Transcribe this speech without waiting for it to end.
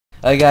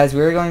Alright guys,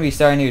 we're going to be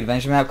starting a new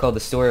adventure map called the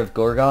Story of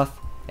Gorgoth,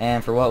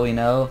 and for what we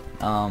know,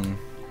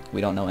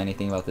 we don't know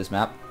anything about this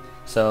map.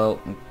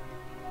 So,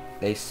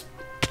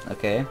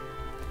 okay.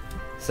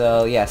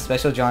 So yeah,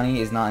 Special Johnny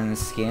is not in his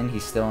skin,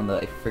 he's still in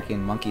the freaking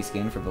monkey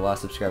skin for the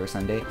last subscriber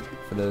Sunday,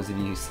 for those of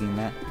you who've seen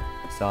that,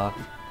 saw,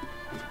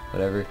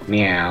 whatever.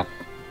 Meow.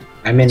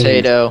 I'm in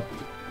Potato.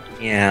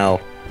 Meow.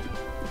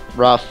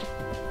 Rough.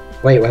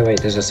 Wait,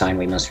 there's a sign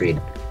we must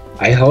read.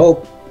 I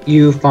hope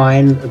you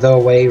find the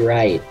way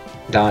right.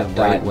 Dot,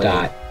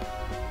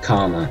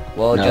 comma.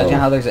 Well, no. judging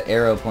how there's an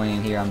arrow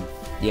pointing here,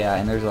 yeah,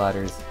 and there's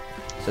ladders.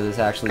 So this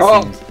actually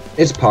seems...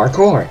 It's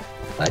parkour.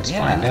 Let's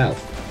Yeah. find out.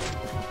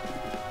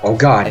 Oh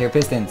god. I hear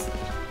pistons.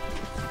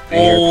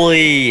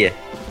 Holy!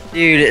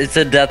 Dude, it's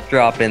a death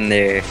drop in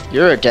there.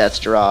 You're a death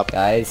drop.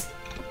 Guys,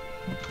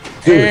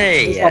 Dude,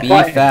 Hey! be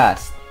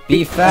fast.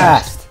 Be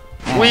fast.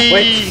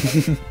 Wee!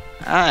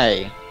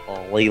 Hi.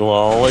 Lolly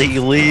lolly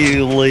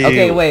lee.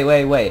 Okay,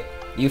 wait.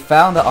 You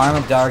found the arm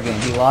of Dargon.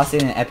 He lost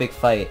it in an epic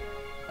fight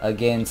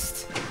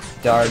against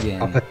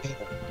Dargon.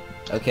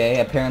 Okay,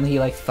 apparently he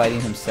likes fighting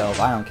himself.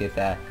 I don't get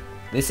that.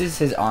 This is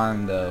his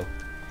arm, though.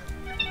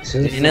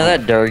 Did you know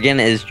that Dargon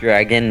is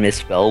dragon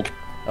misspelled?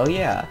 Oh,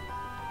 yeah.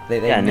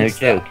 They Yeah, no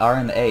mixed joke. the R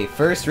and the A.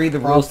 First, read the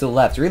rules to the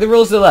left. Read the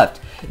rules to the left.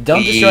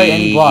 Don't destroy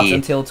any blocks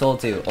until told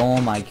to. Oh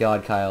my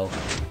god, Kyle.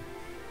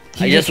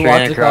 He I just just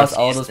ran walked across across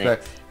all these those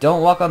things.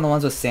 Don't walk on the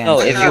ones with sand. No,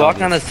 if you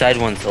walk on the side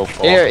ones, he'll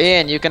fall. Here,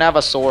 Ian, you can have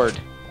a sword.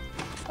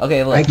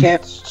 Okay, look. I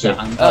can't. Oh,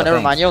 never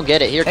thanks. mind. You don't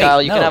get it. Here, Hey,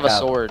 Kyle, you no, can have a Kyle.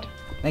 sword.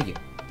 Thank you.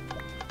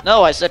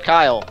 No, I said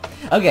Kyle.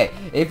 Okay,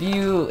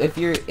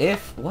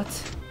 if what?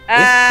 Ah!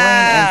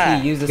 If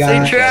plain MP uses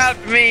God. They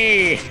trapped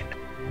me!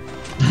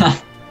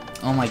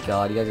 Oh my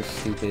god, you guys are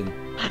stupid.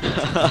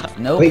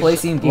 No Wait.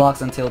 placing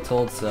blocks until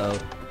told so.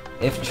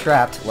 If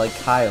trapped, like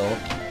Kyle,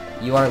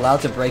 you are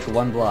allowed to break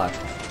one block.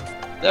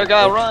 There,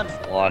 Kyle, run.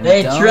 Block.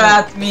 They Don't-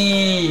 trapped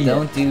me!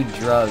 Don't do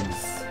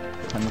drugs.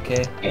 I'm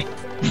okay?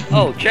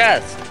 Oh,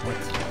 chest!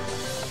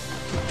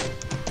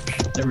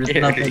 There was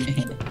Here. nothing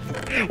in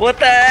it. What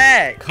the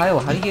heck? Kyle,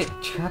 how do you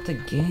get trapped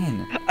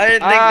again? I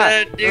didn't think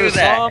that'd do there's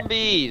that.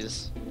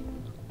 zombies.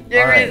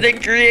 You're Alright.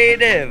 using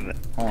creative.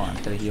 Hold on,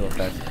 to the heal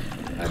effect.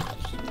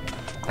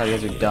 Oh, you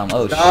guys are dumb.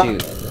 Oh, Stop.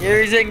 shoot.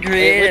 You're using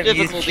Hey, what creative. He's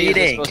difficulty is it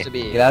cheating. supposed to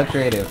be? Get out of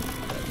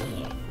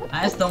creative.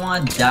 I just don't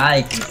want to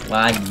die because it's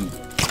laggy.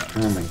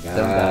 Oh my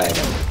Don't die.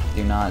 god.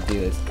 Do not do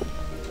this.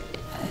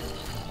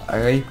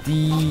 Alright,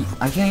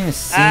 I can't even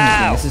see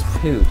Ow. anything. This is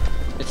poop.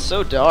 It's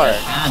so dark.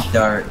 Ah,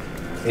 dark.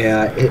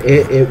 Yeah,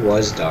 it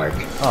was dark.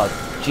 Oh,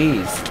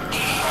 jeez.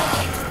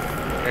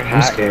 You're I'm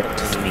hot scared.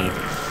 to me.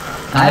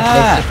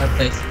 I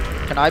placed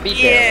it. Can I be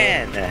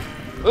dead?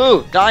 Ian!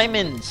 Ooh,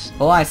 diamonds.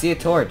 Hold on, I see a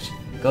torch.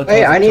 Go Hey,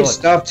 towards I the need torch.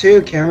 stuff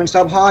too. Cameron,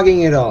 stop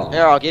hogging it all.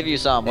 Here, I'll give you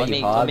some. Thank Let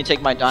you, me Hog.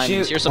 take my diamonds.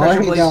 Shoot, Here's some. pressure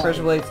Alright, plates, go.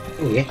 pressure plates.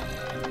 Ooh, yeah.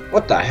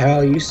 What the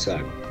hell? You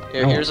suck.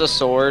 Here, Oh. here's a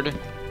sword.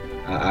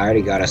 I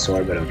already got a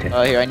sword, but okay.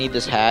 Oh, here, I need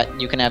this hat.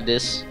 You can have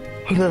this.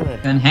 To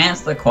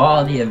enhance the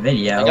quality of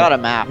video, I got a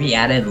map. we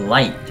added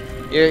light.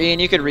 Here, Ian,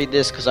 you could read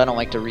this because I don't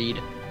like to read.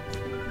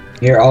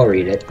 Here, I'll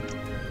read it.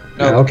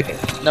 No. Okay.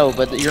 No,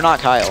 but you're not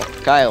Kyle.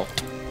 Kyle.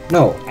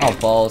 No. Oh,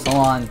 balls. Hold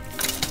on.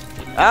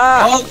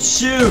 Ah! Oh,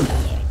 shoot!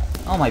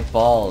 Oh, my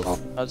balls. Oh.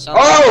 That sounds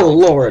Oh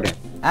lord!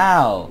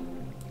 Ow.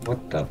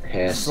 What the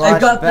piss? Slash I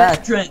got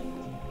back. the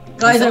entrance!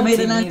 Guys, I made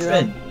an Something either.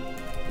 entrance!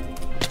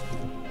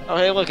 Oh,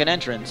 hey, look, an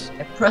entrance.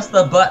 I pressed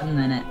the button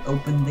and it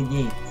opened the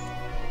gates.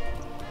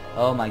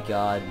 Oh my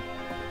god.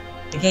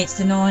 The gates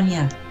to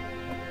Narnia.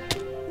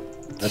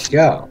 Let's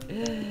go.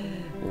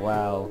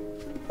 Wow.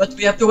 But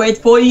we have to wait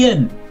for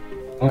Ian!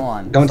 Hold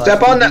on. Don't Slash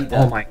step on BB that.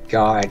 Oh my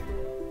god.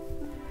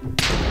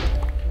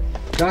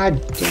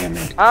 God damn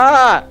it.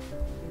 Ah!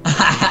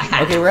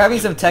 Okay, we're having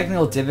some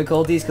technical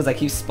difficulties because I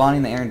keep spawning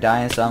in the air and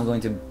dying, so I'm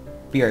going to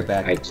be right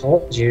back. I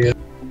told you.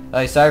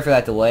 Sorry for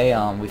that delay.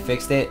 We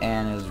fixed it,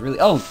 and it was really.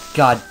 Oh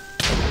God.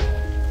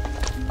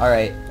 All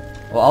right.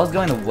 Well, I was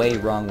going the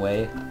wrong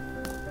way.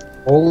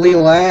 Holy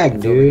lag,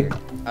 It's over dude.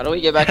 here. How do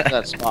we get back to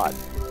that spot?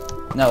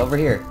 No, over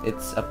here.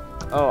 It's up.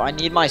 Oh, I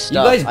need my You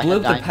stuff. guys I blew have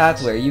up the diamonds.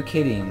 pathway. Are you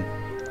kidding?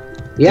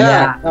 Yeah,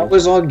 Yeah. that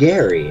was all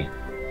Gary.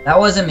 That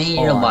wasn't me,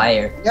 you're a Hold on.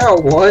 liar. Yeah,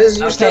 it was.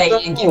 You Okay,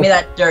 stepped Ian, up. give me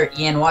that dirt.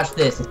 Ian, watch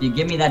this. If you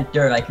give me that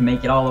dirt, I can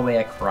make it all the way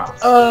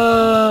across.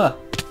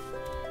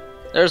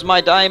 There's my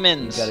You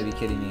diamonds. gotta be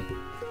kidding me.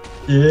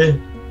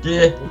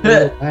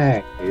 Yeah.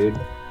 Lag, dude.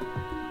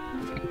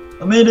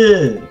 I made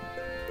it!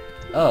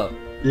 Oh.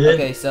 Yeah.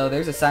 Okay, so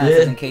there's a sign that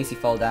says Yeah. in case you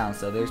fall down.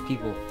 So there's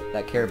people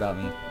that care about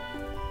me.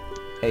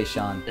 Hey,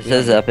 Sean. It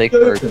says epic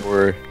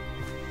parkour.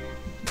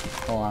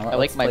 Hold on. I Let's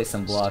like my- play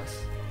some blocks.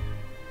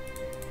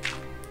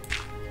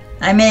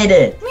 I made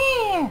it!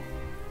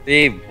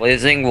 See,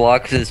 blazing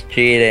blocks is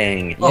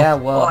cheating. Oh, Yeah,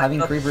 well, oh, I having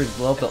found- creepers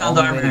blow up the I found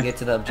only way to armor. get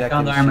to the objective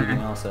found is armor.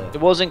 shooting also. It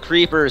wasn't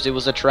creepers, it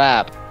was a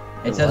trap.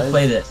 It says was?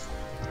 play this.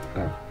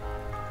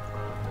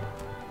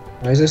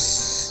 Why is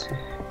this?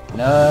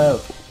 No!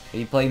 If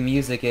you play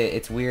music,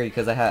 it's weird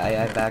because I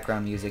have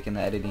background music in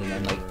the editing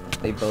and like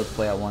They both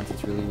play at once.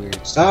 It's really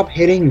weird. Stop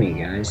hitting me,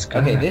 guys.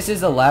 Okay, God. this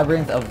is a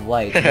labyrinth of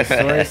light. The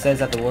story says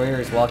that the warrior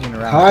is walking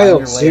around Kyle, on your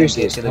way and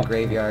seriously, get to the stop.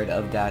 graveyard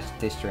of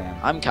Distram.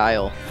 I'm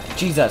Kyle.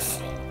 Jesus!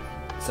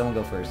 Someone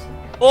go first.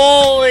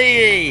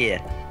 Holy!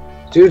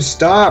 Dude,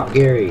 stop,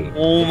 Gary.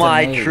 Oh It's a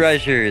my maze.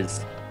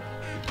 treasures.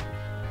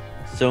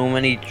 So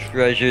many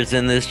treasures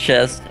in this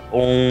chest.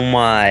 Oh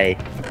my.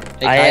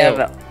 Hey, I Kyle.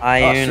 have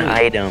iron sweet.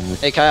 items.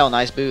 Hey, Kyle,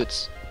 nice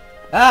boots.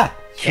 Ah!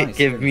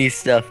 Give me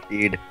stuff,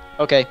 dude.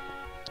 Okay,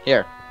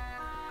 here.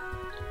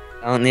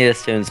 I don't need a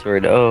stone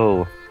sword.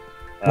 Oh.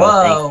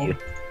 Whoa. Thank you.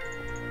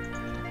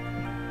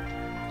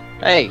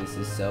 Hey. This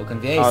is so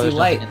confusing. Oh, see there's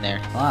light. nothing in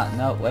there. Ah,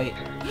 no, wait.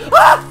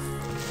 Ah!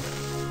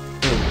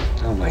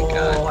 Oh my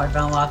god. Oh, I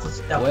found lots of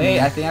stuff. Wait,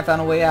 I think I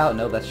found a way out.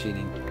 No, that's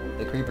cheating.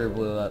 The creeper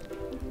blew up.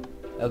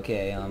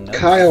 Okay, no.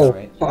 Kyle,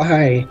 Right.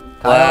 why?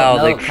 Kyle, Wow,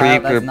 no, the Kyle,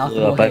 creeper that's not blew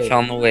the up. I way.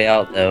 found the way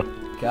out though.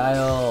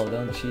 Kyle,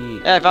 don't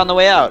cheat. Yeah, I found the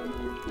way out.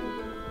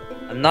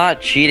 I'm not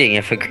cheating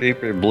if a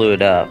creeper blew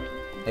it up.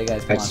 Hey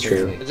guys, come That's on, true.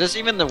 seriously. Is this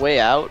even the way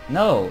out?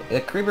 No,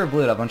 the creeper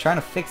blew it up. I'm trying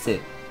to fix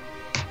it.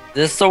 Is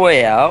this the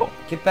way out?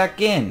 Get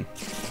back in.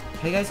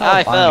 Hey guys, I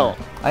have armor. fell.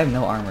 I have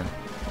no armor.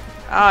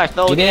 Ah, I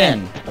fell Get again.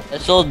 in.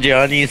 Special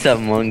Johnny's a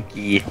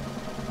monkey.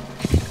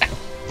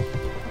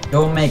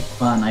 Don't make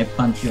fun. I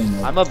punch you in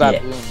the I'm a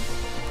dick. baboon.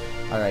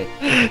 Alright.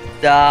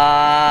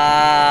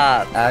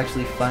 Stop!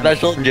 Actually, fun.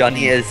 Special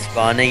Johnny is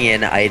spawning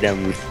in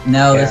items.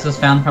 No, Yeah. this was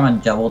found from a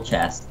double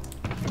chest.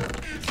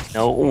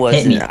 No, it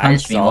wasn't. me, I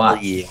punch me, saw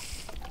watch. you.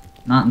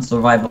 Not in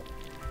survival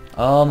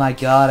Oh my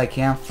god, I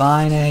can't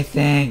find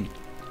anything.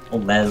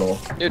 level.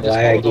 Dude, just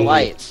follow the Laggy.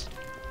 lights.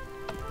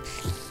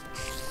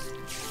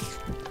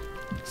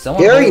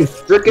 Someone Gary, hold-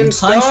 frickin' You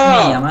punched me. I'm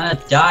stop! gonna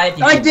die if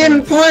you I keep didn't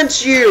doing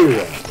punch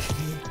you!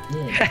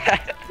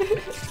 it.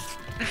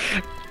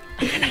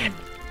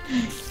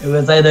 It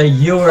was either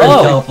you or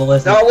Oh,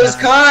 Dopolis. That was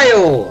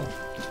Kyle!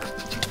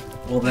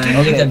 Well, then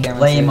Okay, you can Cameron,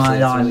 blame seriously, it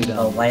it's on really the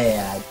dumb.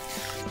 lad.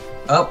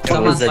 Oh, That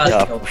someone's was a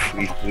left.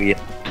 job.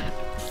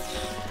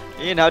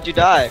 Ian, how'd you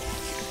die?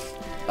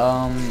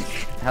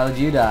 How'd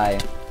you die?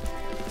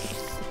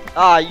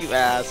 Ah, you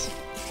ass.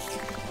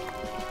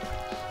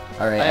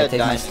 Alright, I I had take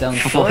my diamonds. stone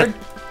sword.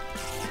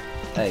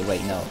 Hey,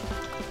 wait, no.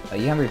 Oh,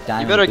 you have your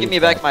diamond. You better give boots me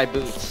back up. my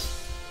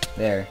boots.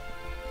 There.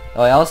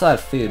 Oh, I also have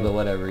food, but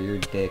whatever, you're a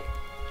dick.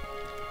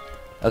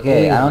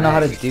 Okay, Ooh, I don't know how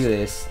to nice. do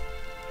this.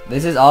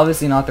 This is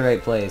obviously not the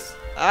right place.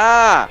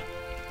 Ah!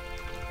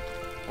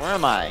 Where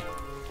am I?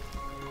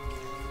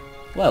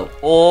 Whoa.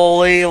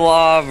 Holy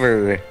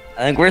lava.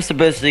 I think we're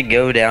supposed to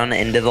go down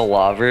into the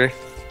lava.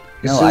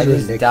 This No, is I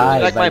just ridiculous. died.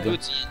 Give back by my the-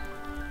 boots, Ian.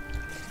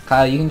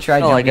 Kyle, you can try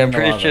No, jumping like in I'm the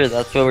pretty lava. sure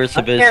that's what we're I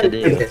supposed can't to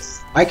do do.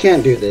 this. I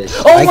can't do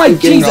this. Oh I my keep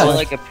getting Jesus! You're caught.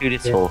 like a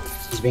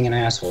pudisful. He's being an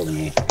asshole to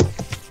me.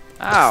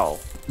 Ow.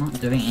 Not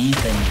doing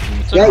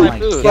anything. Took Yeah, my you-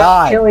 boots. God.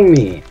 Stop killing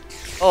me.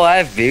 Oh, I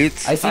have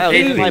boots. I see Kyle, food.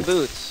 give me my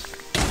boots.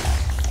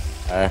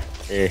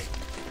 There.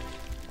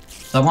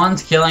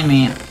 Someone's killing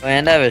me. Oh,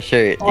 and I have a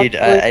shirt. Dude,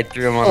 I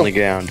threw him on the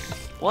ground.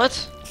 What?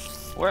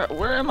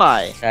 Where am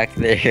I? Back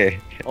there.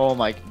 Oh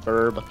my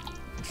burb.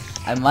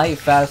 I might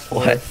fast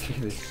forward What?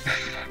 through this.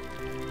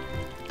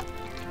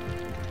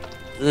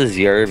 This is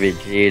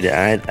garbage, dude.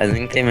 I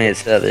think they made it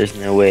so that there's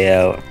no way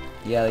out.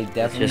 Yeah, they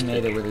definitely just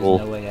made it where there's cool.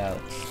 no way out.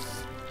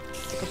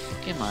 Where the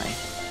fuck am I?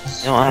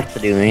 You don't have to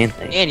do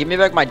anything. Ian, give me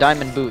back my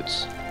diamond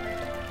boots.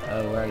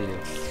 Oh, where are you?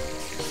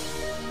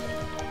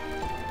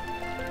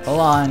 Hold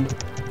on.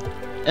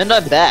 And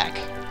I'm back.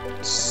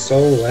 So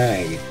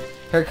lag.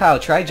 Here, Kyle,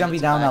 try jumping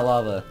It's down back. that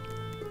lava.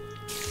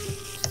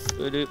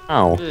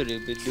 Oh.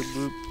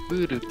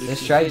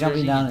 Just try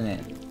jumping down in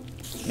it.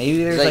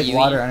 Maybe there's that like you,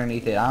 water Ian?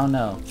 underneath it. I don't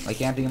know. I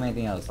can't think of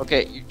anything else.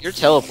 Okay, you're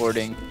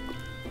teleporting.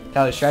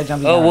 Kyle, just try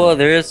jumping Oh, down. well, in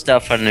there is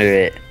stuff under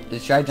it. it.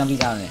 Just try jumping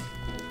down in it.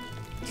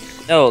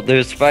 No,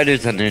 there's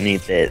spiders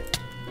underneath it.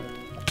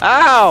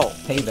 Ow!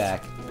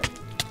 Payback.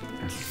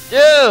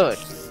 Dude!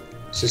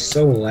 This is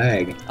so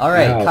lag.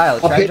 Alright, Wow. Kyle,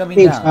 Stop try hitting jumping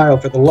me, down. Kyle,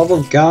 for the love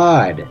of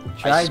God.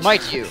 Try, I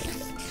smite you.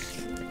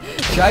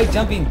 try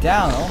jumping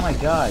down. Oh my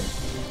god.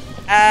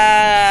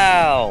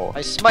 Ow!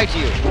 I smite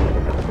you.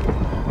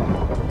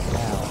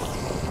 Ow.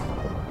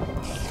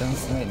 Don't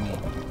smite me.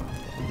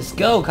 Just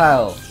go,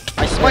 Kyle.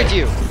 I smite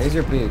you. Here's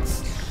your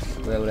boots.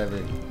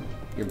 Whatever.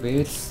 Your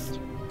boots.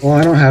 Well,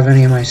 I don't have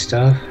any of my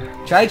stuff.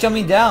 Try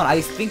jumping down.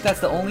 I think that's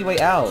the only way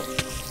out.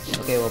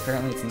 Okay, well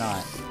apparently it's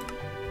not.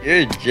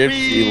 You're a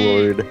gypsy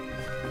lord.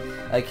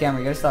 Hey, Cameron,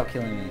 you gotta stop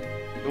killing me.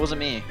 It wasn't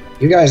me.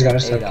 You guys gotta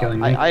stop Adolf. killing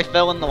me. I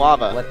fell in the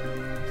lava. What?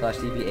 Slash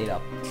DP 8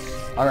 up.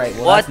 Alright,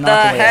 well What that's the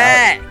not the way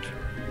heck? out.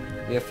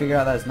 We have figured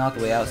out that it's not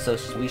the way out, so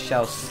we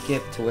shall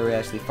skip to where we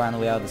actually find the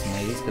way out of this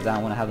maze, because I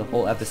don't want to have the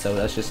whole episode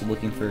us just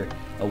looking for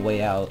a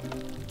way out.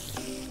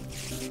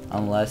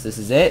 Unless this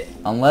is it.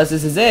 Unless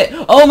this is it.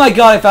 Oh my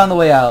god, I found the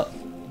way out.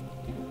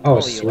 Oh,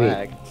 Holy sweet.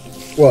 lag.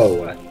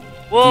 Whoa.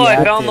 Whoa, I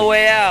Deactive. found the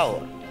way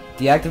out.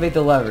 Deactivate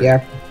the lever.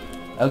 Yeah.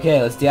 Okay,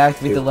 let's deactivate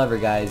the Dude. lever,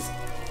 guys.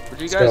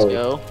 Where'd you Let's guys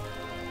go. go?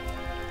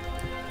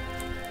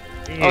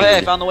 Oh hey,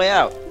 I found the way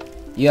out.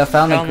 You have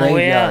found the Found the way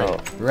graveyard.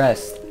 out.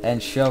 Rest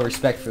and show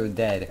respect for the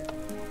dead.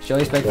 Show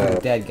respect for the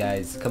dead,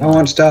 guys. Come I on.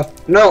 want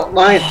stuff. No,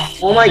 mine.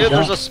 Oh my Dude,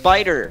 there's god. a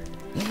spider.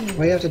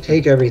 Why you have to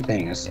take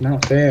everything? It's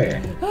not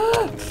fair.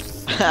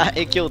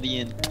 It killed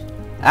Ian.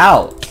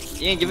 Ow!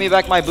 Ian, give me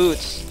back my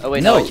boots. Oh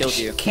wait, no, I killed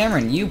you.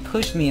 Cameron, you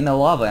pushed me in the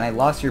lava and I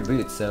lost your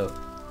boots, so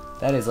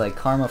that is like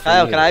karma for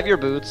Kyle, you. can I have your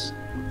boots?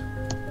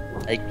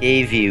 I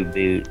gave you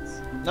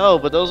boots. No,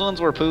 but those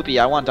ones were poopy.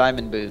 I want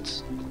diamond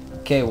boots.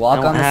 Okay, walk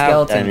I don't on the have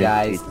skeleton,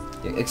 diamond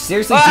guys.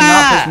 Seriously, do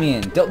not push me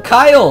in. Don't,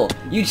 Kyle,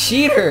 you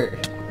cheater!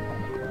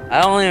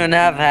 I don't even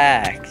have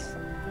hacks.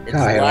 It's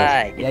Kyle.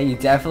 lag. Yeah, you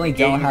definitely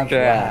don't Game have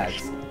trash.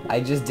 flags.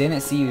 I just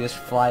didn't see you just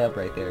fly up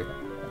right there.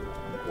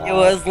 It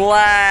was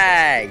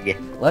lag.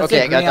 Let's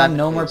Okay, I got agree on diamond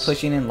no more boots.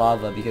 pushing in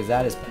lava because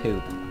that is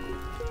poop.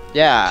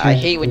 Yeah, I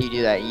hate when you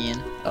do that,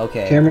 Ian.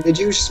 Okay. Cameron, did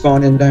you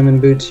spawn in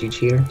diamond boots, you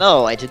cheater?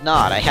 No, I did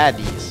not. I had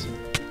these.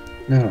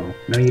 No,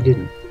 you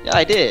didn't. Yeah,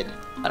 I did.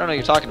 I don't know what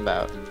you're talking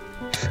about.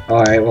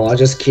 Alright, well, I'll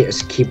just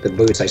keep the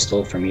boots I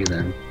stole from you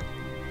then.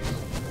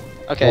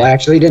 Okay. Well, I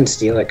actually didn't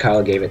steal it.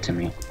 Kyle gave it to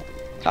me.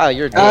 Kyle,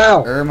 you're a dick.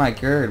 Ow! Oh my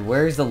god,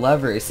 where's the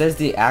lever? It says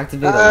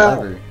deactivate the Ow.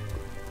 lever.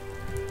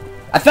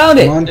 I found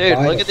I'm it! on Dude,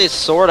 fire. look at this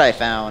sword I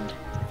found.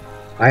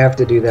 I have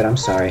to do that. I'm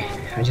sorry.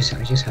 I just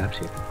have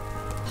to.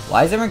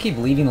 Why does everyone keep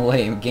leaving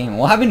the game?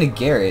 What happened to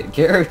Garrett?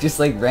 Garrett just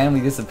like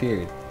randomly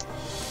disappeared.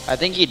 I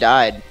think he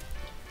died.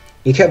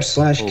 He kept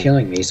slash Oh.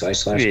 killing me, so I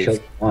slash Jeez. killed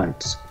him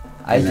once.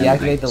 I And then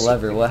deactivated the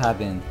lever. What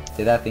happened?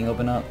 Did that thing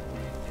open up?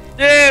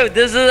 Dude,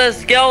 this is a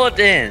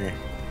skeleton.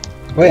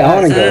 Wait, I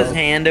wanna This is his go.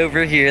 hand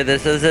over here.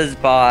 This is his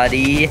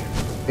body.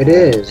 It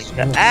is.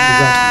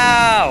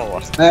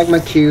 Ow! Magma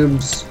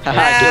cubes.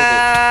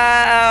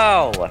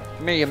 Ow!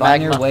 Come here, you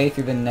Find magma. your way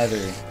through the nether.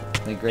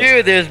 The great-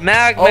 Dude, there's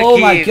magma Oh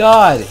my cubes.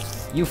 god!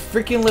 You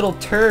freaking little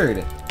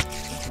turd!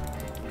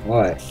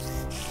 What?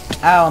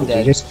 Ow, I'm Did you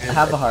dead. just- I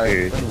have a heart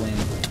Weird. for the win.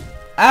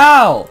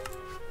 Ow!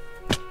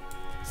 What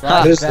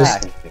Slash is this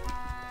back. thing?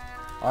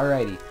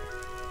 Alrighty.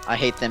 I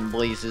hate them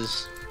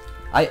blazes.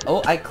 I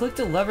clicked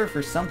a lever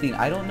for something.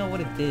 I don't know what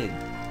it did.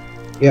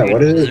 Yeah,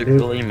 what Does does it it do?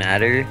 really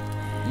matter?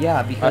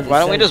 Yeah, because Why it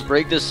don't we says- just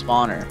break this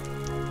spawner?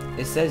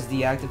 It says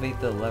deactivate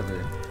the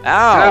lever.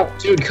 Ow! Ow,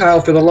 dude, Kyle,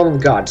 for the love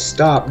of God,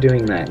 stop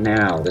doing that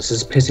now. This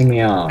is pissing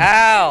me off.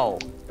 Ow!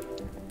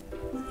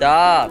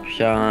 Stop,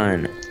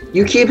 Sean.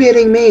 You keep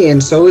hitting me,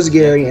 and so is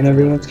Gary, and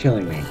everyone's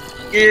killing me.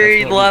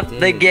 Gary what we left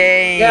the did.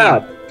 game. Yeah,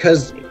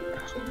 because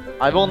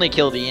I've only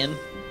killed Ian.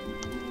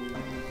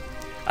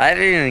 I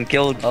haven't even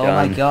killed Sean. Oh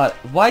my god.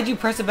 Why'd you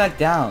press it back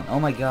down? Oh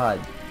my god.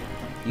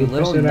 You You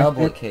little pressed it back nublet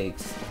down?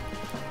 cakes.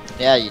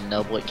 Yeah, you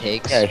noblet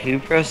cakes. Yeah, who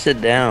pressed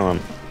it down?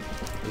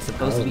 It's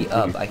supposed to be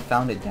Oh, up. I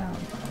found it down.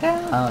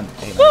 Down.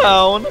 Hey,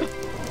 Down.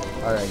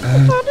 Alright.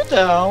 Found it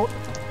down.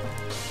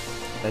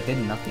 That did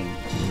nothing.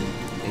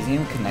 Isn't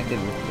even connected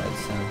with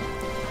redstone.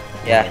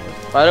 Yeah.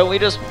 Why don't we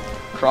just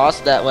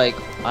cross that like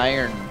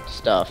iron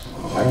stuff?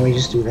 why don't we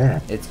just do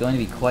that? It's going to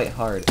be quite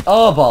hard.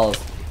 Oh, balls!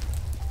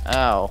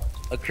 Ow.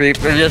 A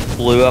creeper just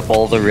blew up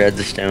all the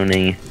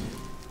redstoning.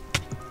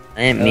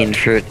 I didn't mean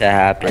for it to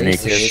happen. Are you It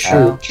serious, just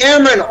Kyle?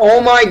 Cameron, oh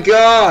my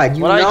God,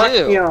 you What'd I knocked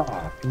do? me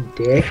off, you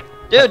dick.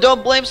 Dude,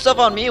 don't blame stuff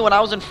on me when I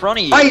was in front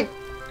of you.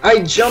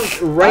 I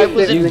jumped right I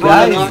was there. in You and front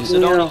guys- of you, knocked so me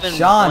don't off. even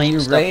Sean, blame you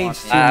stuff on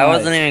raged me. too I much.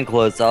 wasn't even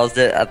close. I was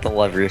at the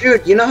lever.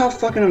 Dude, you know how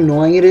fucking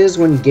annoying it is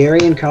when Gary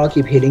and Kyle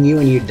keep hitting you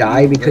and you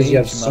die because you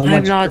have Rage so mother- much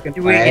I'm not frickin'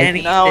 doing lag? anything.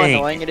 You know how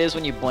annoying it is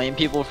when you blame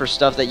people for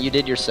stuff that you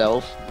did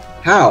yourself?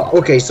 How?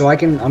 Okay, so I'm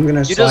gonna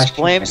You slash just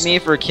blamed myself. me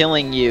for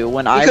killing you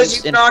when I Because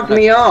was you in knocked front of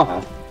me you.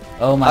 off.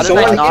 Oh my How did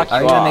Someone god. I knock Are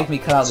you you gonna off? make me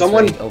cut out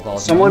Someone- this raid? Oh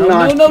balls. someone no,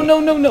 knocked no, me. no,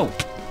 no, no, no.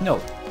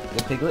 No.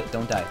 The piglet,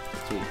 don't die.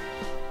 Sweet.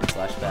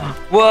 Slash back.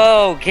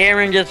 Whoa,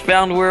 Cameron just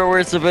found where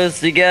we're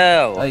supposed to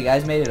Oh, go. you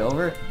guys made it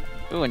over?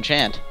 Ooh,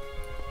 enchant.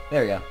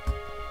 There we go.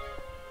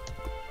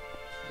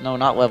 No,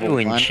 not level Ooh,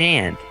 1.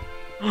 enchant.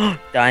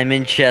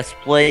 Diamond chest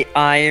plate,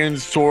 iron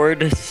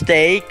sword,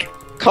 steak.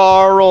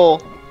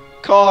 Carl!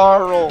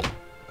 Carl!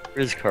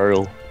 Where's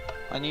Carl?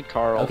 I need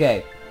Carl.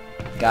 Okay.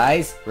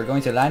 Guys, we're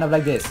going to line up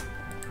like this.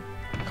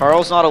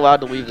 Carl's not allowed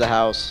to leave the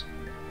house.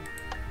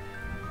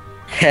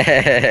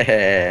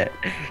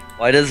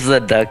 Why does the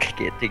duck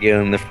get to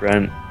go in the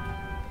front?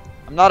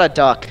 I'm not a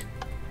duck.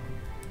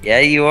 Yeah,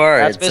 you are.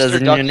 That's It says Mr.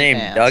 in your Ducky name,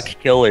 Pants.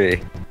 Duck Killer.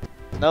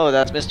 No,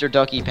 that's Mr.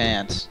 Ducky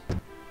Pants.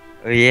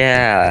 Oh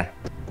yeah.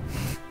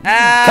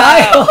 Ow!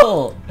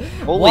 Kyle!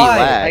 Holy Why?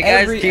 lag. That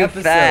guy's Every too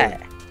episode.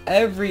 fat.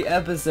 Every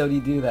episode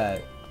you do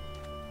that.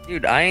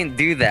 Dude, I ain't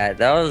do that.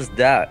 That was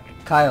Duck.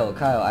 Kyle,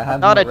 I have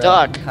Not more a rails.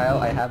 duck. Kyle,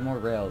 I have more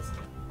rails.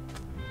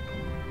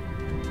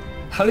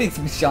 How did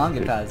Sean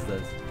get past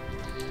this?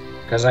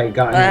 Because I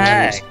got What the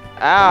heck?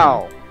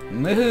 Ow!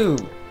 Moo!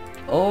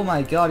 Oh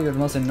my god, you're the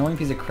most annoying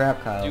piece of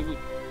crap, Kyle. Dude,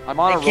 I'm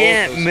on a I roller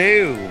can't coaster.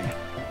 move.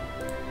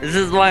 This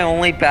is my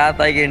only path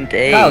I can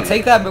take. Kyle,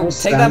 take that Don't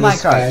take that stand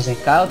this minecart.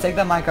 spazzing. Kyle, take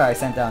that minecart I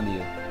sent down to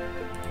you.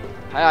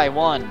 Hi, I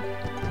won.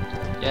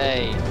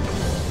 Yay.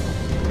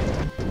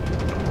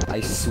 I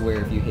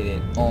swear if you hit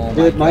it. Oh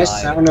Dude, my my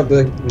god. sound of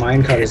the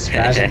minecart is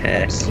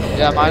spazzing.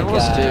 Yeah, mine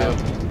was God.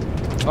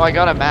 too. Oh, I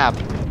got a map.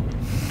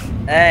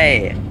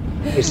 Hey,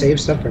 Hey, save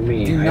stuff for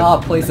me. Do I-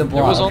 not place a It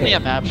block. was only okay. a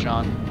map,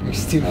 Sean. You're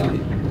stupid.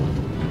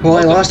 Well,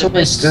 I Welcome lost to all my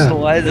Miss stuff.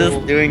 Why is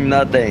this doing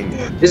nothing?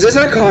 Is this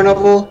a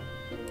carnival?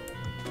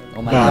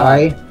 Oh my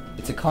Bye. god.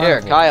 It's a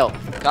carnival. Here, Kyle.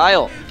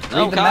 Kyle.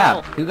 No, Read the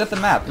Kyle. map. Who got the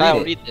map? Kyle,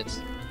 Read it. read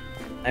this.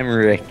 I'm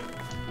Rick.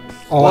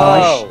 Oh,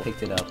 Whoa.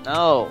 Picked it up.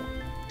 No.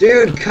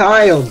 dude,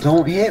 Kyle,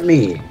 don't hit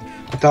me.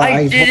 I thought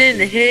I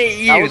didn't hit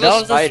you. That was a That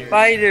was a spider.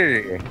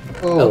 spider.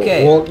 Oh,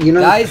 Okay, well, you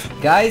know,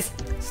 guys,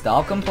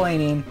 stop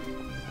complaining.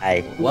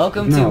 I.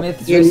 Welcome to no,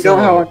 Myth you know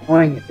how Drizzle.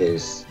 annoying it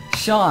is.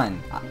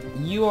 Sean,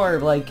 you are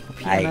like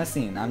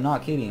PMS'ing. I'm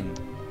not kidding.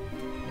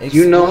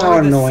 You know how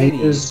Explore the annoying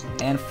city it is?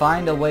 and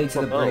find a way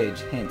to the Oh. bridge.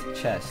 Hint,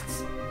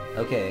 chests.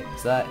 Okay,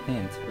 so that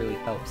hint really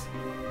helps.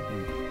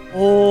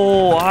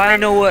 Oh, I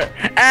know what.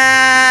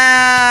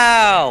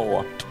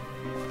 Ow!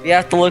 We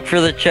have to look for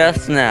the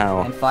chest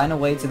now. And find a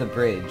way to the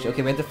bridge.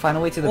 Okay, we have to find a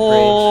way to the bridge.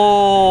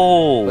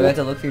 Oh. We have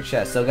to look through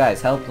chests. So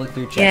guys, help look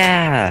through chests.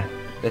 Yeah.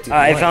 We have to-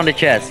 I what? found a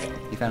chest.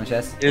 You found a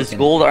chest? There's Okay.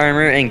 gold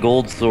armor and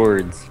gold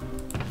swords.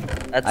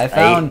 That's I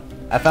found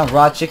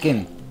raw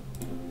chicken.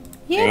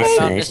 I Nice,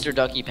 found nice. Mr.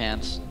 Ducky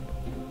Pants.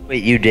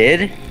 Wait, you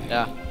did?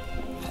 Yeah.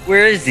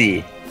 Where is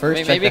he? First,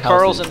 check Maybe the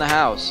Carl's houses. in the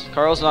house.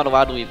 Carl's not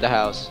allowed to leave the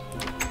house.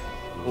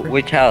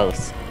 Which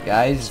house?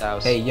 Guys,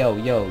 house. hey,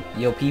 yo,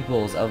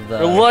 peoples of the.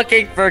 We're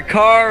looking for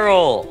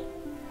Carl.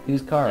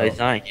 Who's Carl? No, he's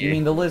not You here.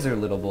 mean the lizard,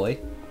 little boy?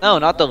 No,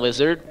 not the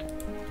lizard.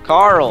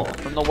 Carl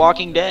from The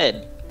Walking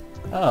Dead.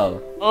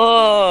 Oh,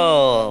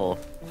 Oh,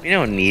 we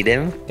don't need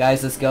him.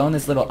 guys, let's go in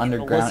this little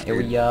underground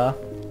lizard. area.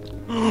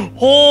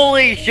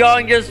 Holy,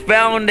 Sean just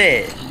found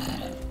it.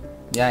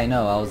 Yeah, I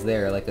know. I was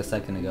there like a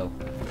second ago.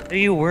 No,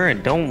 you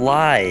weren't. Don't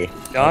lie.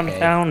 Sean Okay.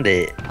 found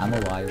it. I'm a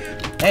liar.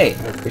 Hey,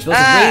 you're supposed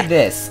Ah! to read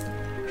this.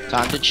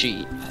 Time to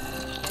cheat.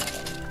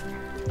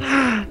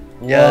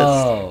 Yes.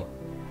 Whoa.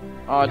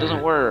 Oh, it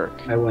doesn't work.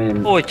 I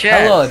win. Oh, a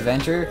chest. Hello,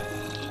 adventure.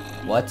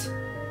 What?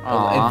 Oh,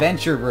 Aw.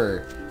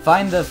 adventurer.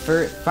 Find the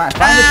find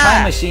the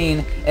time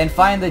machine and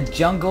find the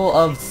jungle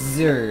of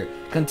Zur.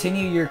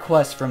 Continue your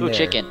quest from Ooh, there.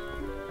 chicken.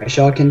 I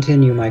shall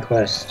continue my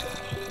quest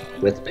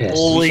with piss.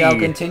 Holy- We shall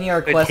continue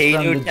our quest from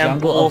potato the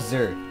jungle of temple.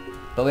 Zur.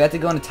 But we have to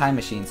go in a time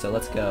machine, so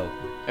let's go.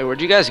 Hey,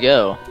 where'd you guys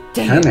go?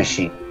 Dang Time it.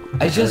 machine.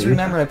 I just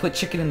remembered I put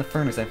chicken in the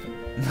furnace.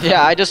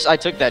 Yeah, I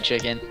took that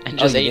chicken and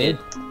just Oh, you ate did?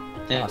 it.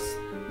 Yeah.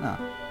 Oh,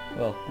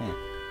 well,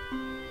 yeah.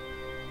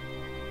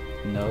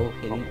 No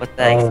hitting. What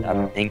the heck's Oh, no.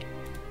 happening?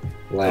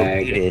 Oh,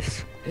 Lag.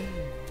 goodness.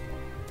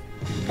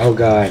 Oh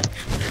god.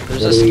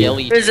 There's What a do we-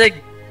 skelly. There's a.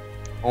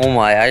 Oh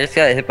my! I just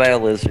got hit by a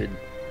lizard.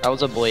 That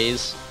was a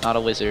blaze, not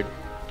a wizard.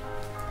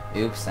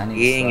 Oops, I need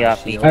He ain't to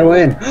got me. shield. I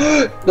win.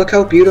 Look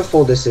how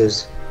beautiful this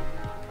is.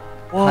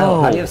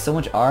 How do you have so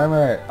much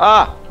armor?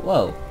 Ah!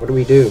 Whoa. What do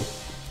we do?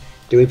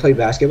 Do we play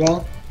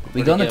basketball?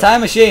 We Where'd go in he the go?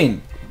 time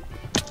machine.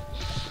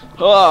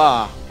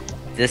 Ah!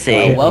 This Oh,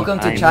 a welcome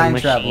to time Time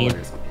machine.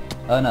 Travelers.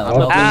 Oh no. Oh.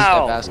 Welcome.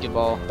 Ow.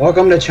 Basketball.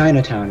 Welcome to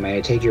Chinatown. May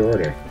I take your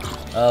order?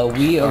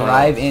 We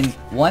arrive in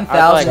I'd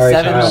like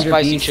 1700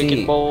 spicy chicken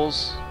BC.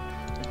 bowls.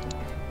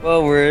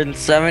 Well, we're in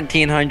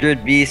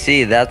 1700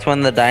 BC. That's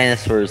when the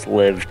dinosaurs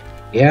lived.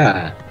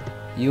 Yeah.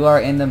 You are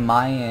in the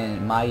Maya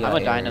I'm a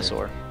area.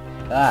 dinosaur.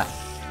 Ah,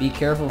 be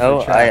careful for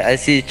Oh, traps. I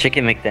see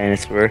Chicken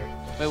McDinosaur.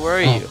 Wait, where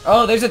are you?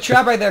 Oh, there's a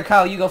trap right there,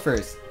 Kyle. You go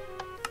first.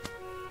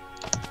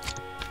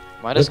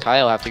 Why does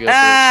Kyle have to go first?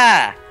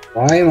 Ah!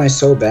 Why am I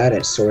so bad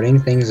at sorting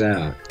things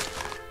out?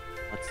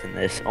 What's in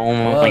this? Oh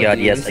Whoa, my god,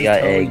 dude, yes, this I is got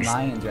totally eggs.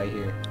 Mayans right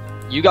here.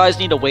 You guys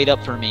need to wait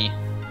up for me.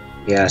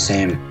 Yeah,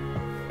 same.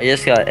 I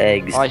just got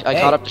eggs. Oh, I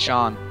Hey. caught up to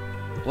Sean.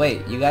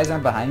 Wait, you guys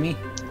aren't behind me?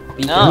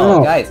 Be No. careful,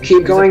 No, guys.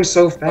 keep going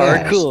so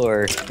fast.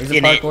 Parkour. There's a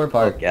In it. parkour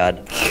part. Oh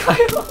god.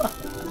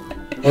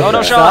 Oh no,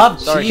 Okay. Sean! Stop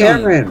Sorry, cheating.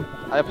 Cameron.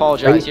 I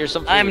apologize. Here's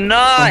some food. I'm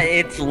not.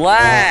 It's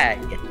lag.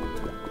 I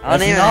don't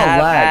That's even not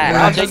have lag. hacks.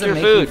 I'll Lag take doesn't your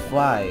make food. you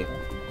fly.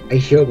 I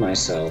healed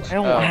myself. I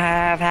don't Oh.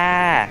 have Well,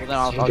 hacks. then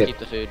I'll Okay. keep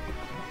the food.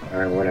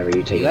 Or whatever,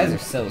 you take You guys it.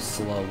 are so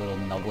slow, little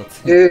nublets.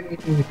 Dude,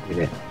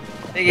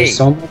 Piggy, there's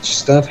so much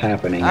stuff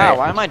happening. Ah,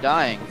 why am I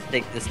dying?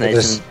 take this Look at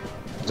nice this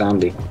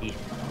zombie. and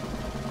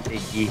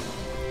Piggy.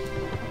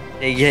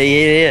 Piggy,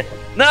 yeah.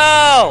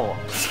 No!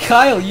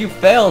 Kyle, you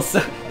fail.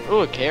 So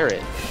Ooh, a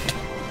carrot.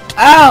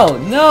 Ow!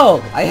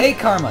 No! I hate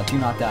karma. Do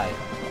not die.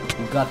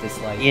 You got this,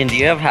 like. Ian, do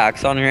you have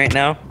hacks on right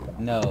now?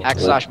 No.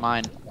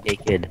 /mine. Okay,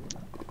 kid.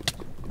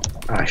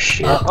 Ah,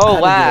 shit. How Oh,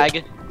 to lag.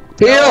 Heal!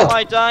 Oh, my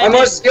I diamond.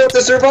 must heal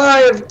to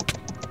survive!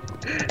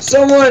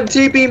 Someone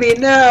TP me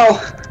now!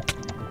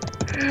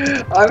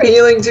 I'm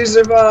healing to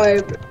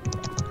survive!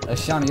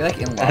 Sean, are you like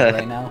in lava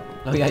right now?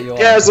 Oh yeah, you are.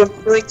 Yes, I'm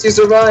healing to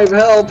survive,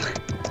 help!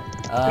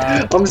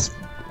 Uh,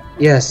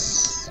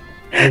 Yes.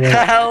 I win.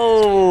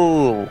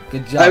 Ow!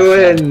 good job. I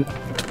win!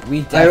 Sean.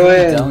 We definitely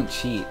win. don't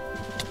cheat.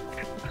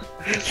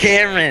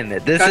 Cameron,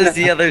 this is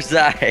the other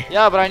side.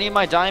 Yeah, but I need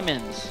my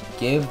diamonds.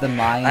 Give the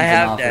Mayans I an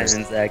have offer.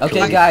 diamonds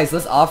actually. Okay, guys,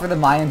 let's offer the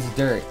Mayans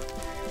dirt.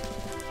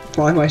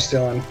 Why am I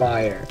still on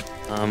fire?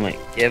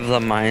 Give the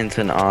mines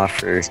an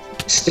offer.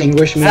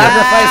 Extinguish me.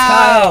 Sacrifice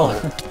Kyle!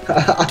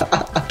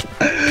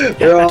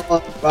 We're all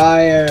on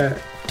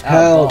fire! Ow,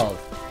 Help! balls.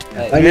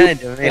 Hey, I'm gonna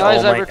donate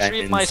Guys, all I my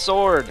retrieved my diamonds.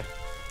 sword.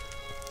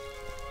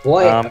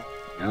 What? Um,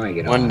 Now I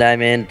get 1 off.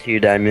 diamond, 2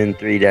 diamond,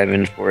 3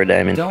 diamond, 4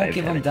 diamond, don't 5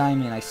 give him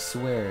diamond. diamond, I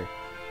swear.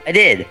 I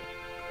did.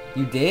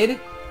 You did?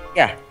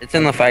 Yeah, it's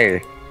in the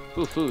fire.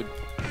 Ooh, food.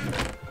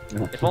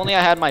 If only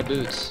I had my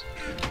boots.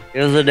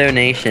 It was a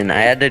donation.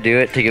 I had to do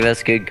it to give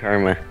us good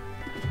karma.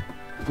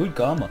 Good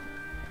karma.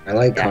 I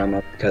like Yeah.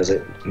 karma because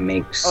it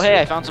makes. Oh, hey,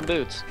 I found some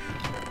boots.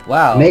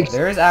 Wow, Makes-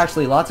 there is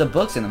actually lots of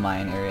books in the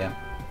Mayan area.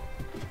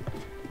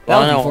 That Well,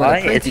 was know before the why?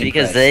 It's printing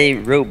because press. they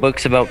wrote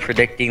books about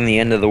predicting the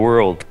end of the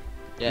world.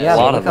 Yeah, a lot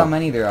but of look how them.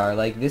 many there are.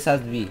 Like, this has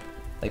to be,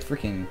 like,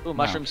 freaking... Ooh,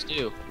 mushroom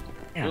stew.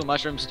 Yeah. Ooh,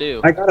 mushroom stew.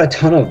 I got a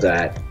ton of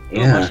that. Ooh,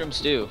 Yeah. mushroom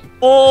stew.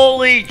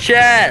 Holy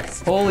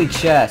chest! Holy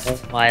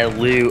chest. My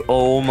loot,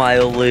 oh my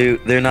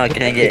loot. They're not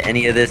gonna get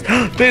any of this.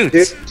 Dude,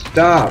 Boots!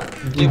 stop.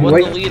 Dude, what's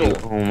Wait. the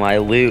Lidl? Oh my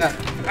loot.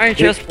 Iron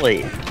chest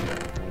plate.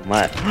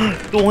 My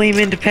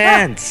diamond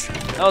pants.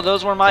 Oh,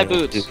 those were my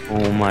boots.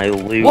 Oh my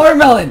loot.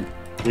 Watermelon!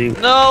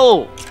 Loot.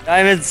 No!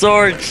 Diamond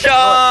sword,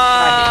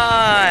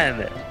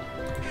 Sean!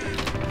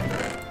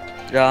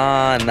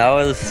 John, that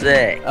was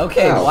sick.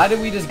 Okay, Wow. why did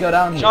we just go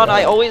down here? John,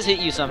 I always hit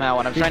you somehow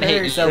when I'm trying to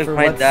Prepare hit yourself you. for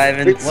my what's,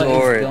 diamond what is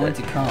sword. going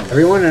to come.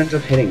 Everyone ends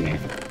up hitting me.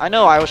 I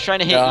know, I was trying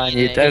to hit John, you.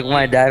 you took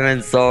my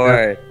diamond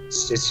sword.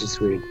 It's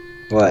just weird.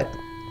 What?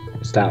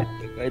 Stop.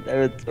 You took my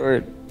diamond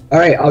sword.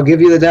 Alright, I'll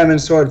give you the diamond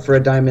sword for a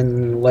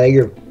diamond leg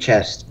or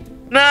chest.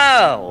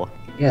 No!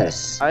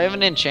 Yes. I have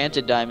an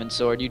enchanted diamond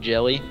sword, you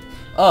jelly.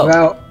 Oh,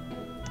 Well.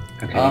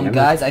 Okay, never mind.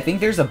 guys, I think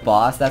there's a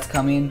boss that's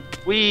coming.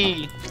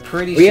 Wee!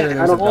 Pretty Yeah, sure I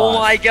there's a don't- Oh boss.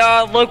 my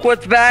god, look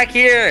what's back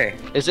here!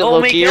 Is it Oh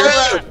low my tier?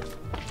 god!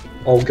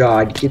 Oh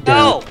god, get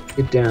down. No!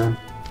 Get down.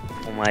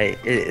 Oh my,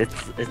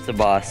 it's a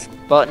boss.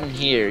 Button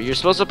here. You're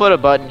supposed to put a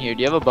button here.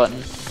 Do you have a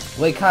button?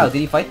 Wait, Kyle, did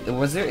he fight?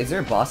 Is there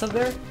a boss up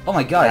there? Oh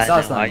my god, I saw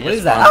no, something. What just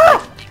is that?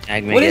 spawned Ah!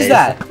 Magma What is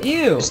guys. that?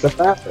 Ew! It's the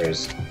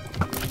fappers.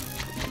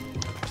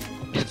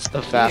 It's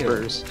the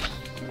fappers.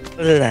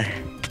 What is that?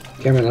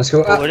 Cameron, let's go.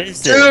 What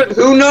is this? Dude,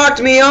 who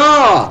knocked me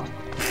off?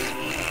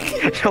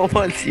 No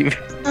one's even.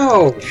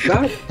 Oh,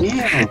 god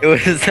damn. It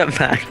was a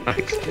magma.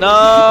 It was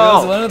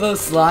No! one of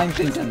those slime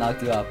things that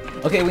knocked you off.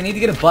 Okay, we need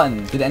to get a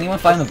button. Did anyone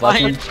find the My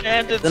button?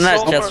 enchanted Then that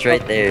sword. chest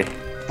right there.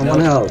 Someone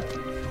No. help.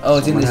 Oh,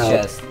 it's in Someone this help.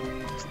 chest.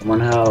 Someone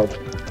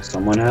help.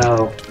 Someone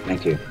help.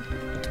 Thank you.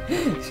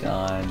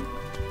 Sean.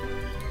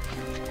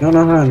 I don't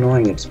know how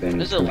annoying it's been.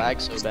 This is for me. lag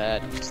so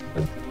bad.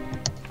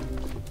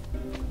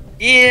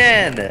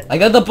 Ian! I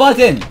got the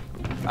button!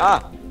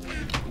 Ah!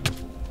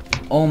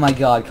 Oh my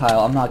god, Kyle,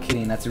 I'm not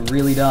kidding. That's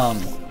really dumb.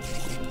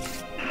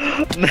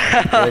 There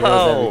goes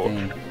No!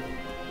 everything.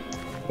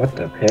 What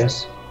the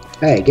piss?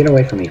 Hey, get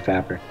away from me,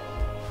 fapper.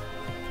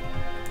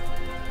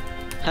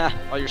 Ha!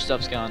 All your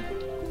stuff's gone.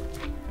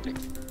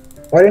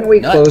 Why didn't we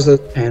No. close those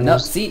No,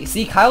 panels?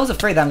 see, Kyle's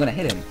afraid that I'm gonna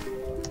hit him.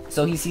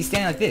 So he's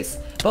standing like this.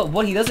 But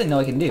what he doesn't know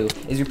I can do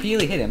is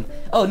repeatedly hit him.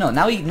 Oh no,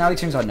 now he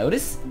turns on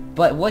notice.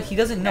 But what he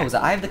doesn't know is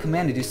that I have the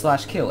command to do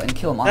 /kill and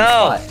kill him on the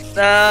No! spot.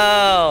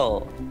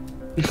 No!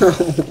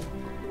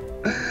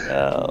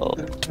 No.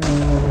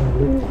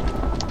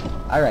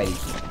 Alrighty.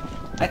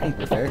 I think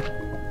we're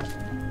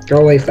fair. Go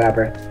away,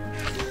 fapper.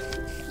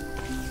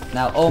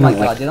 Now, oh my No,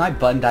 like- god, did my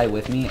button die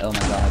with me? Oh my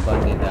god, my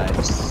button did die.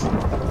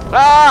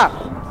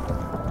 Ah!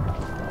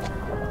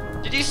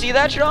 Did you see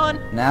that, Sean?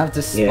 Now I have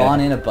to spawn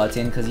in a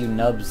button because you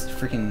nubs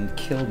freaking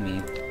killed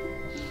me.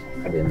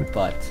 I didn't.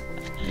 But,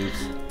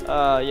 oops,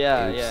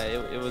 Yeah, Oops. yeah.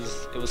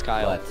 It was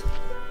Kyle. but.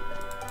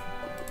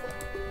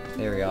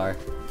 There we are.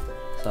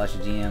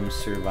 /GM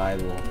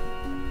survival.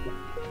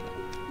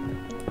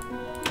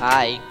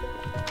 Hi.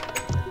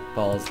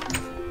 Balls.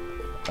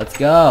 Let's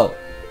go!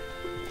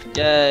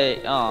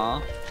 Yay!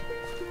 Aw.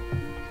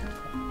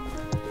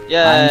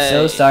 Yay! I'm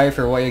so sorry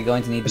for what you're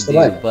going to need Push to the do,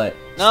 button. but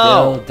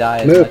No. still die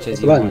as Move. much Push as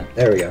the you button. want.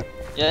 There we go.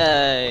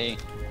 Yay!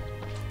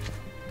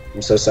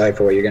 I'm so sorry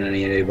for what you're gonna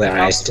need to do, but I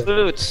found some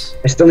boots.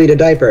 I still need a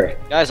diaper.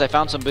 Guys, I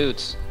found some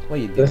boots.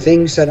 What you do? The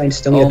thing said I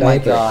still need Oh a my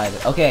diaper. god.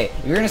 Okay,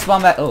 you're gonna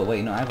spawn back. Oh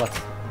wait, no, I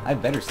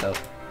have better stuff.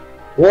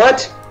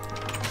 What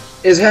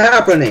is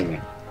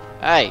happening?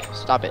 Hey,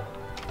 stop it.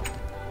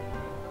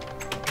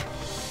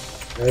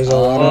 There's a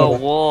Oh, lot Whoa,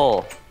 of.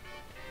 wool.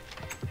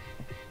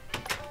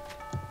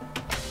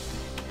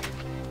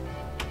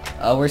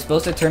 We're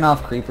supposed to turn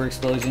off creeper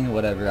explosion,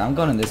 whatever. I'm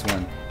going to this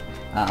one.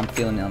 I'm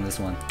feeling it on this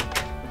one.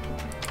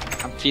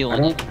 I'm I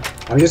feeling it.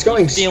 don't. I'm just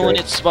going Feeling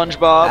straight. it,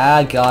 SpongeBob.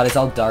 Ah god, it's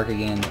all dark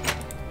again.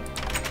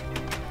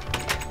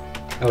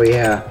 Oh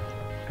yeah,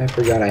 I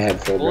forgot I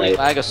had full Holy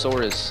bright.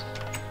 Lagosaurus.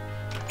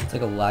 It's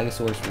like a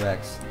Lagosaurus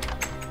Rex.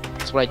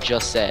 That's what I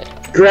just said.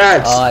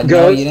 Grats, no,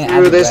 go you didn't add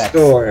through the this Rex.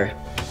 door.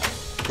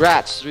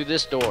 Rats through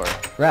this door.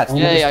 Rats. Oh,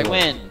 do Yay, this I door.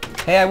 win.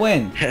 Hey, I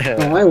win.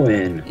 Oh, I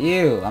win.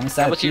 Ew, I'm a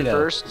sad What's your Cheeto.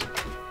 first?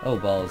 Oh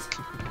balls.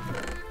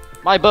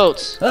 My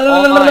boats. No,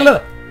 All no, no, no, no, mine.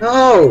 no.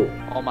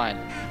 No, All mine.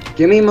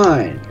 give me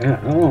mine.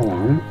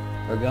 Oh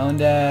We're going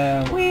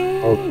down.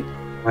 Whee! Oh,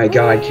 my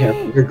God,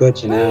 Kim, you're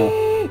glitching out.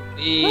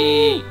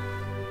 Wee.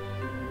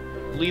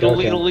 Leedle,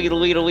 Okay. leedle, leedle,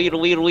 leedle, leedle,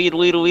 leedle, leedle,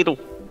 leedle,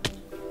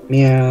 leedle.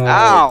 Meow.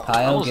 Ow! I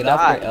Kyle, almost get off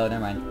died. your. Oh,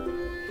 never mind.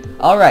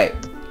 Alright.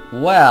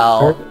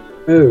 Well,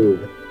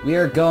 Move. we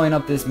are going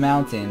up this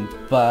mountain,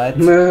 but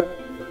Move.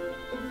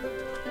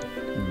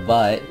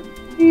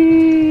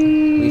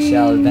 we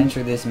shall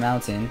adventure this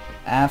mountain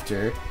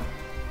after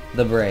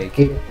the break.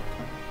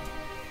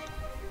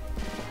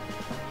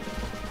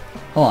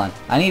 Hold on.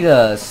 I need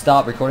to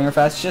stop recording real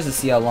fast just to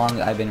see how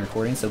long I've been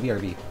recording, so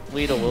BRB.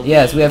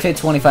 Yes, we have hit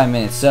 25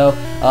 minutes. So,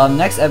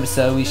 next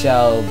episode we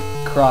shall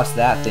cross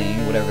that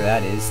thing, whatever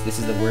that is. This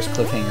is the worst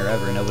cliffhanger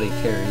ever. Nobody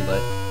cared,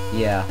 but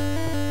yeah.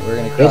 We're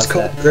gonna cross It's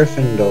called that.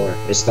 Gryffindor.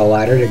 It's the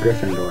ladder to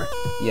Gryffindor.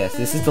 Yes,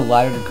 this is the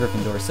ladder to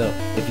Gryffindor, so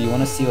if you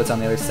want to see what's on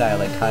the other side,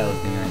 like Kyle is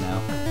doing right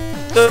now,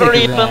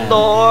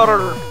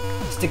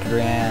 Gryffindor. stick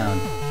around.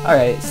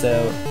 Alright,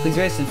 so please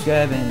rate,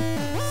 subscribe,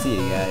 and see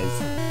you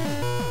guys.